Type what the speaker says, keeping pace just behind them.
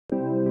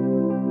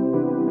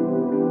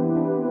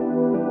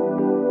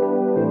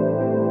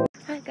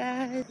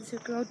guys, it's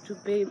your girl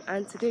Iamdhuem,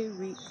 and today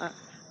we are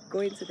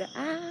going to the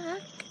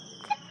ark.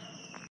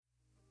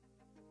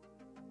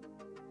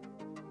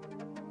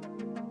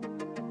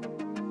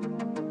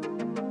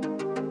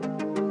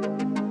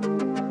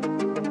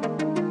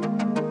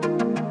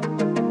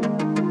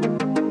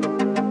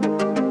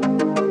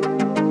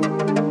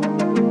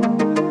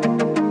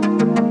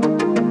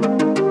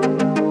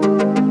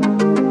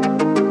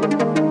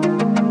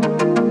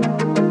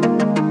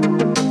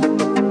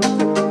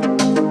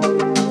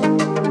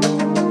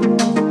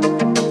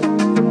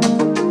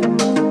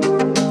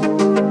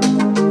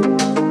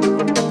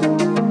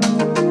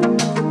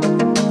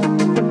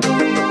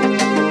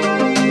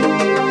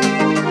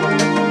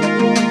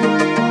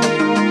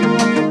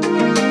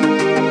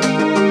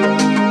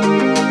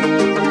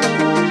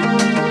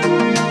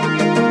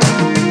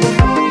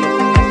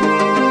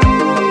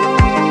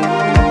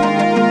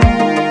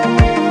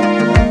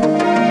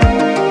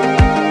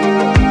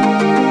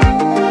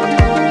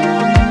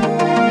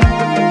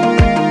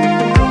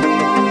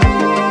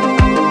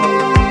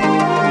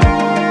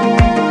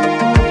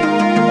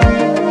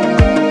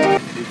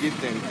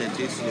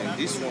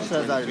 This one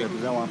says that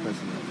represent one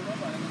person.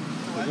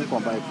 You don't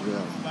combine it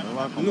together.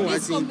 No,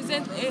 this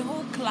represents a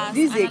whole class.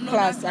 This is a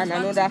class and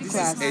another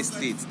class. This is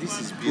estate. This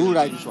is building. Who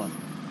write this one?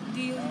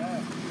 The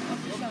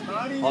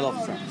official. All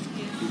officer.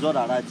 Yes. It's not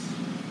that writes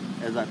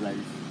exactly like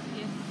this.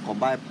 Yes.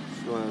 Combine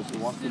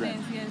one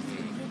student. Yes.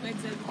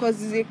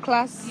 Because it's a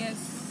class.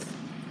 Yes.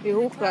 A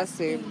whole class.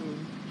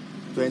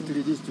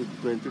 23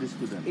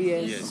 students.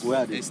 Yes. Where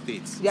are they?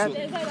 Estates. They are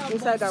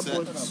inside that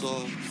bus.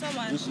 So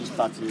this is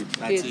 38.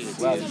 38.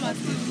 Where are the 38?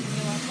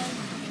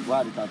 Where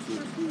are the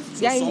 38?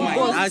 They are in some the are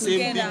bus in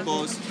big together.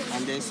 bus,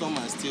 and then some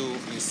are still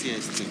in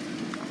CST.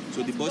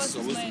 So the bus is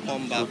supposed to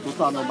come back. So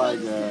total number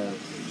is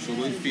So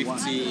going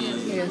 50.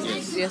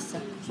 Yes,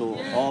 sir. So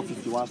all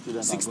 51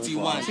 students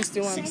 61. are going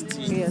 61.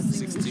 60. Yes.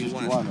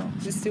 61. 61. No?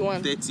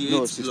 61. 38 No,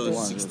 plus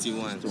 61.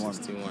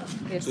 61.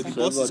 Yes, So sir. the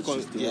bus is So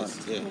coming.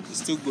 Yes, it's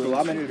still going. So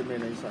how many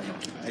remain inside now?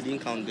 I didn't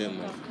count them.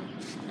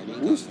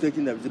 Who's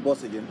taking them? The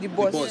bus again? The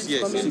bus, bus,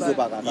 yes, coming Go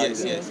back and carry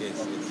Yes. them.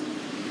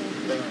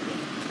 Thank you.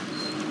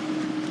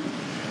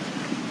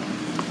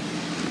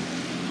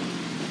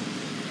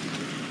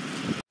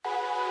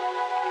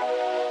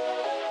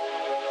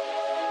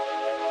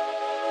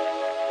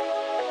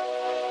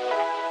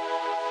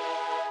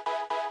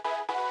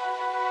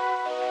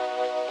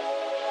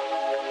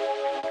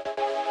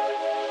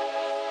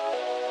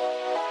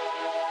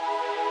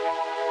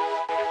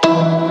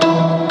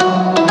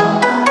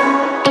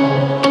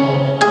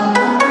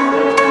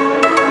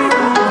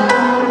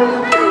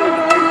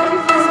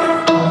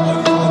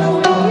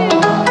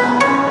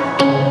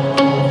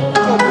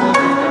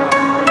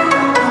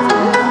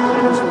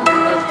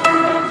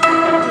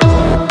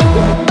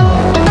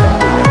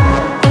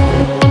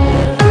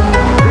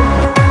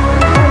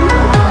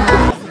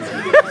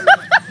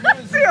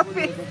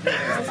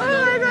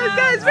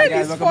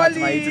 Welcome back to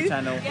my YouTube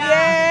channel.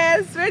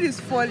 Yes, Red is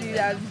falling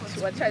and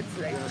we're trying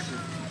to like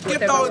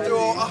Get out,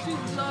 bro.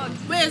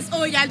 Wait,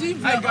 you're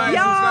doing Guys,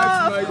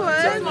 yeah, of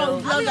subscribe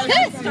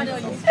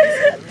course.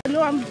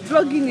 No, I'm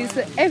vlogging this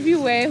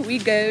everywhere we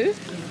go.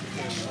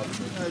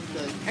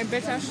 I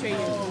better show you.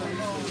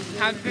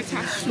 Have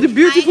better show. The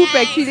beautiful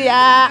peculiar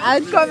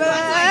and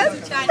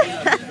comments.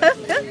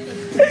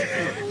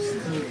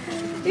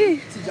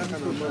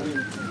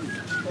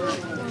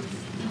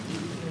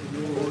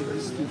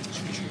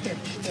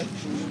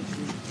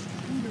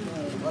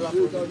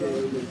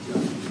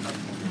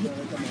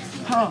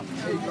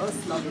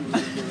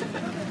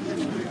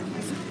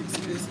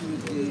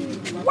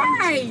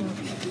 Why?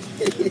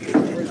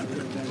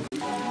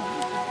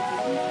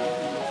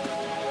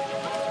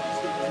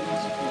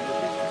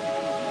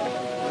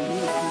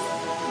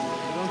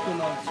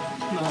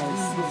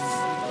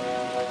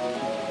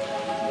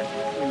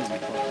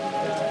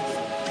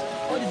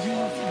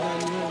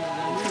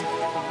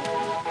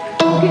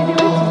 Okay, they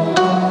went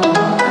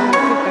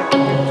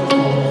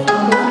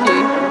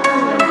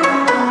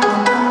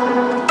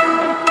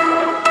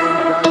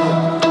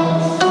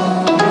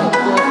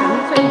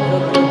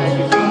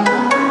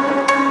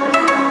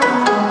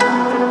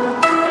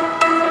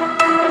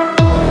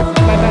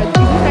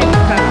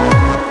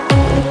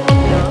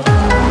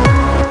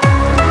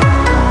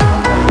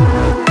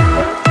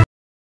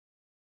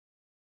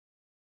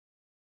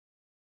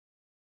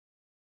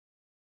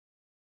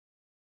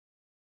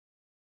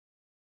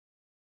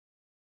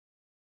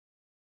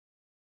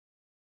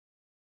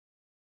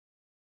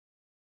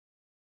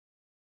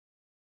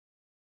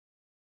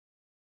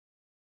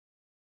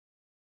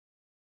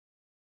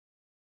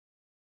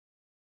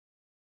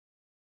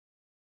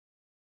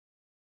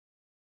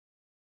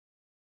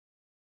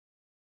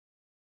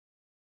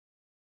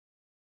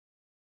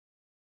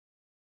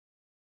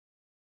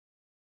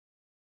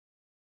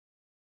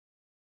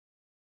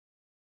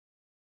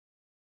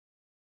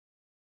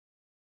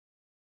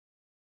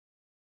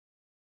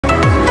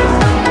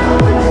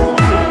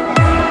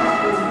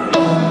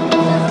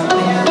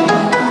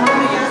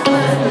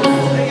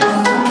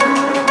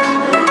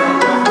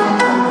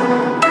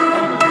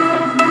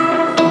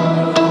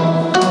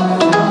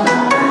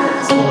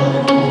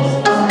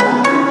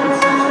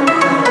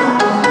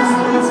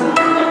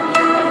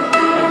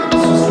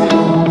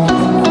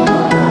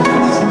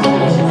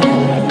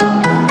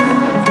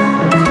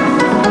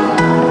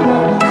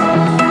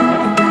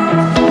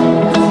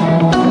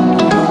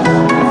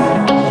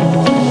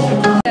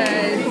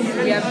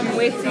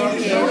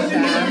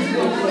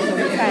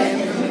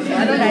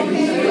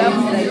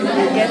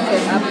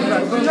some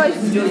approval. You know,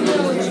 it's just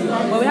good,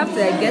 but we have to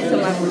like get some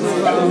approval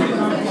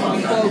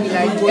before we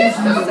like go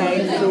to the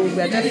site. So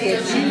we're just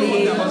here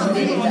chilling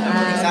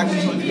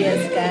and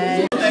yes,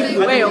 guys.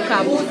 Where your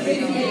cap?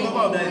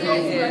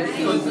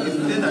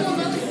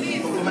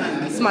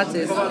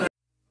 Smartest.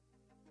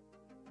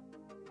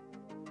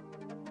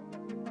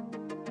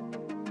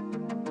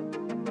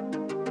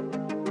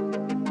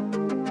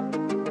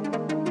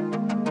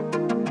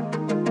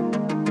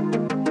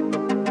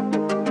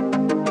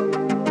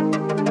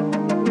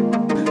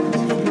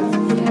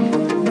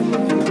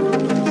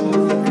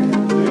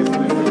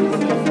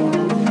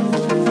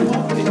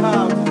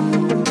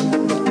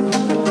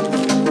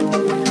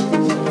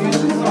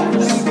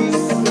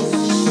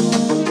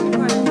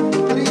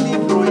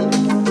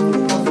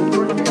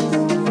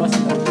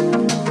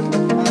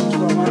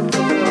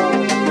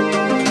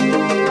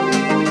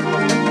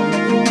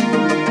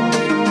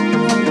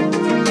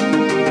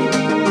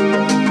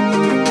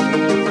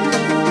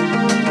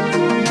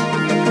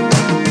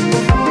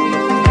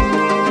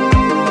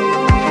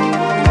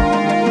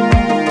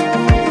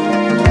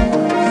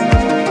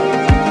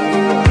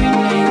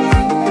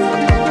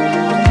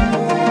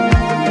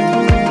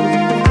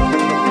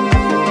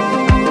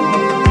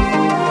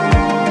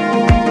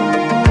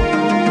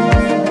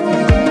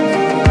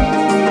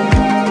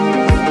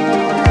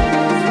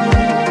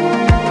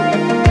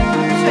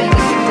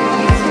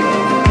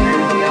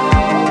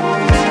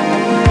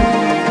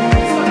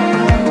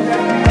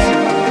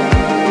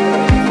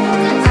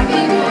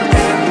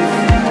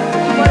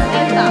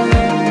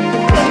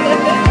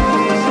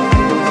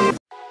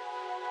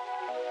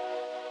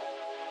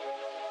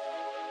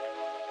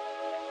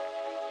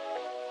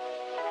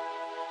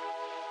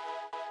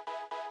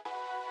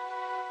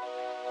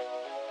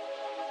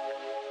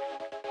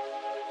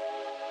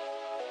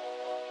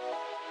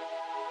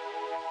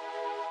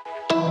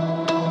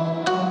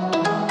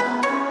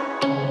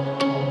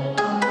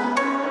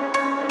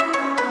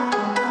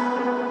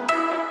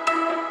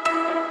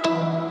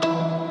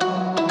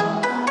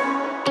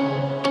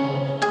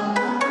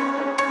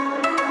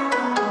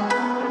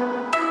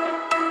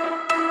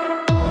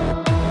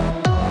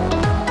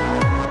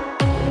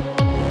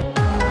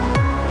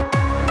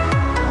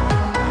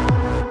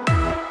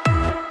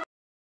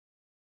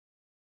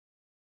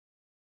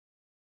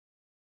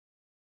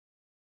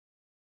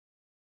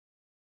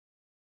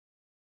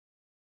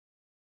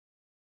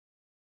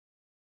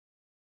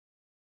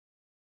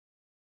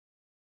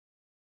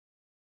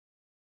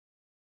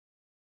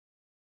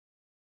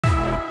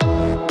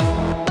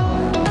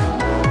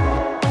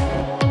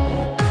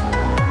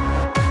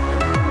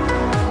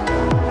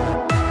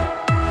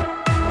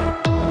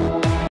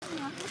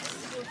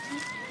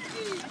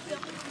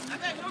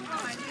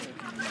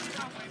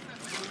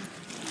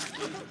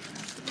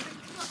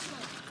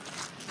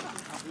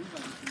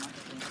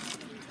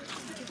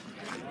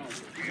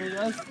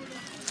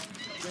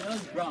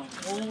 Just brown.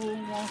 Oh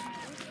my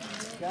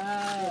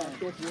God.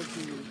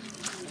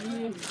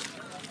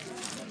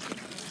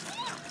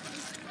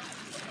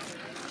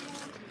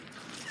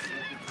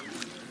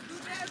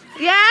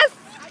 Yes.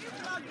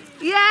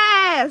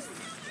 Yes.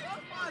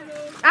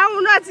 I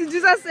will not in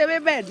Jesus' name,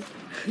 amen.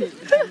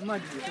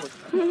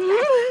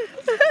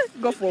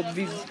 God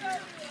forbid.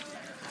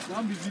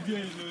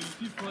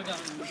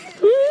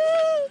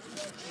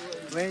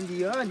 When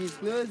the horn is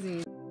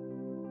closing.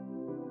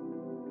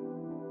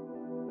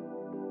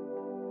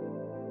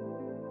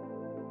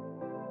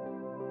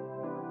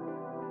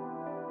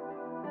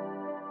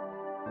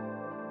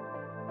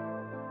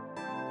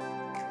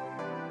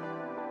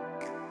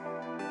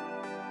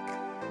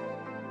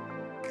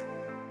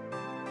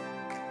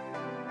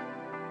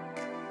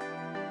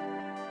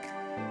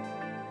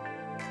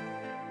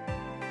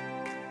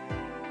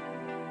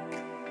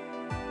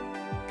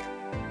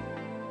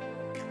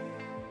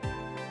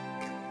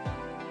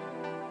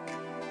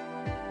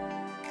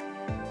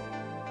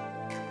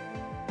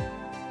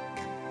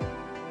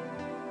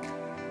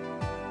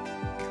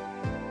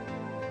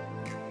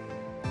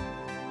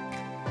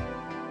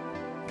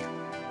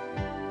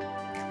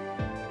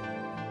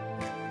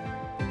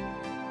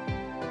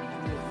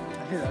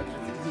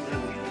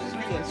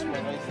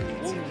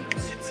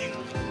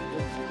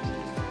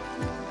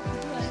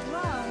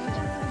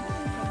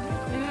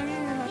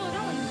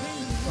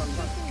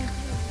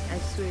 I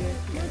swear.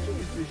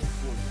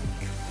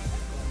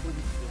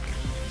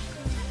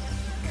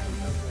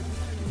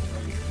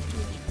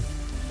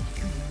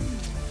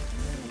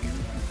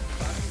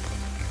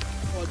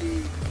 For the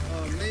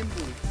main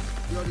board,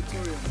 the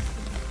auditorium.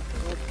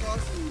 Of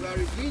course, we are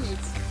reviewing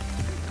it.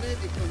 It may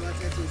be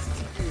converted to a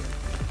sitting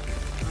area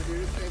at the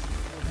request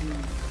of the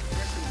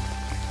president.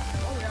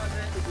 All we have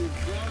here is the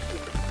ground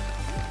floor.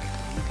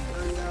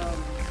 And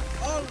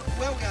all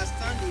where we are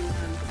standing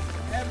and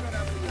every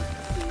other thing you are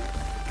seeing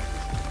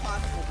is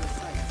part of the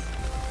site.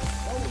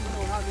 All we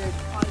will have a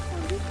pipe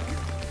foundation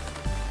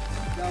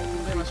that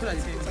will be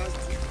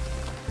fantastic.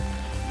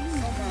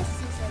 Some are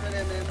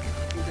 600 mm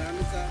in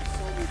diameter,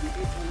 some will be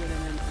 800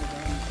 mm in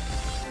diameter.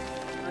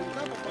 And the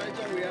type of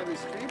furniture we have is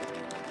strip,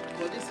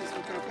 but this is, we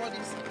can call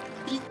this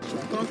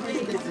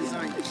concrete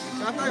design.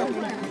 So after your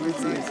concrete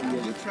design,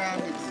 you try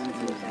it.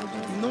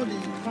 You know the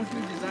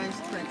concrete design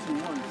strength you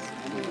want.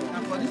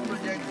 And for this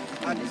project,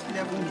 at this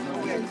level,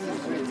 we are using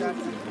grade 30.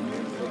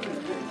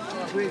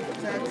 Grade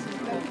 30.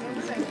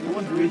 You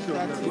want the ratio?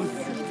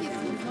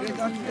 Grade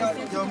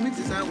 30. Your mid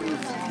design will, you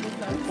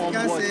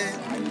can say,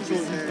 So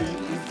you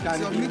can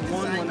do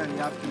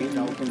 1.5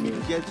 meter to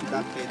get to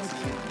that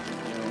 30.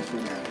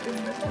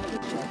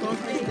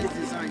 Concrete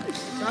design.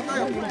 So after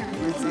your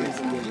concrete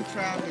design, you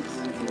try it.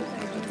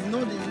 You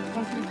know the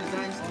concrete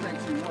design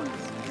strength you want.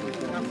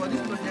 And for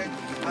this project,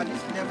 at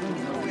this level,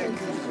 we are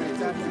using grade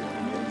 30.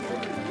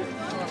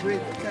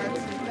 Grade 30.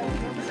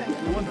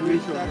 You want the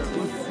ratio?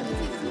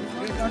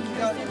 Grade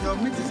 30. Your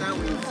mid design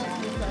will, you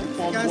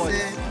can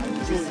say,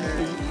 you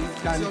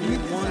can do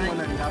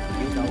 1.5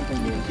 meter to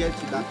get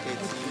to that 30.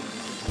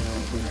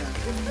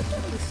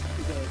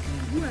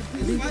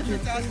 It's 5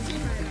 meters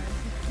deep.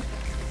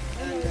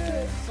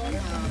 And some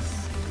has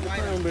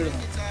 5 meters.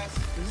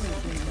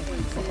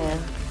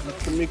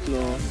 To make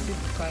law.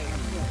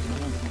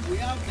 We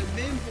have the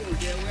main pole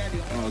there where the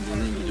and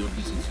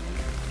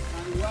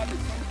we have the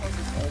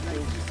concourses like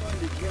you saw in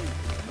the drawing.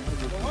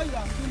 But what you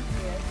are seeing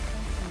here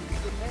is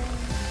the main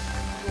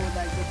pole,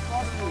 like the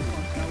first pole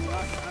that will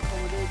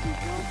accommodate the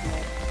ground floor.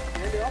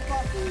 And the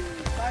upper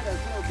side is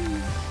going to be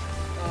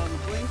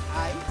going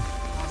high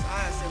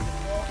as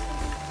 74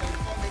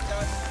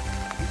 meters.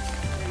 This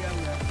area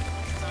we are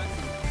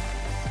standing.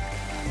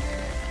 And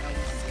I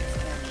will sit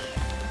on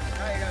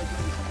that area is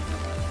going to be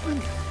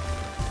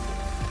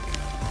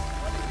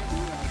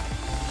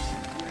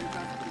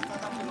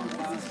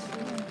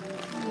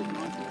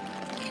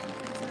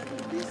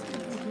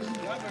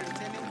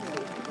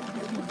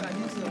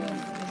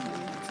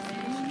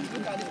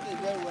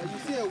you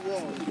see a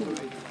wall.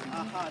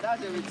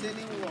 That's a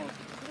retaining wall.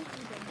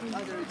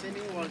 That's a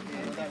retaining wall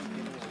there.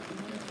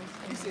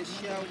 This is a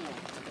shear wall.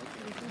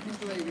 This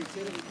is where you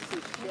retain it. This is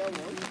a shear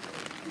wall.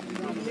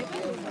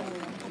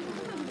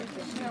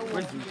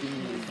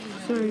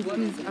 Sorry,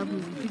 please, I'm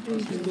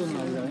videoing.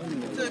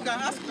 So you can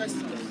ask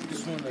questions.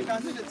 You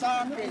can see the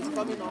tower cranes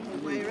coming up.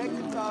 When you erect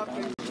the tower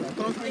crane,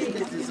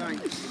 concrete design.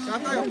 So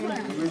after your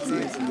concrete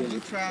design, you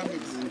try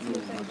it.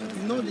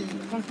 You know the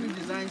concrete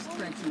design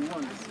strength you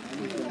want.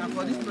 And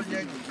for this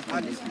project,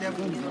 at this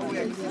level, we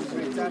are using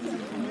grade 30.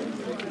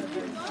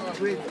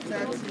 Grade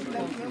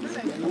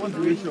 30. You want the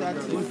ratio?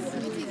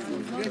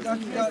 Grade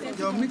 30.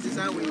 Your mid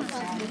design will, you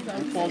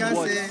can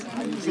say,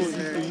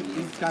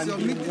 you can do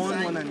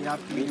 1.5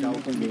 meter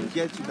to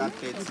get to that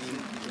 30.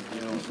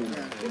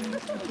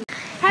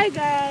 Hi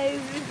guys,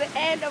 this is the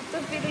end of the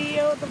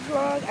video, the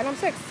vlog, and I'm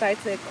so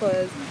excited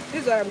because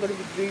this is what I'm going to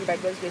be doing by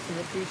God's grace in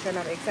the future, and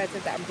I'm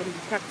excited that I'm going to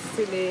be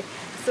practicing it.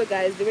 So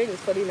guys, the rain is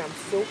falling, I'm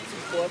soaked,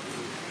 but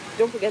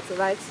don't forget to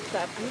like,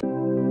 subscribe.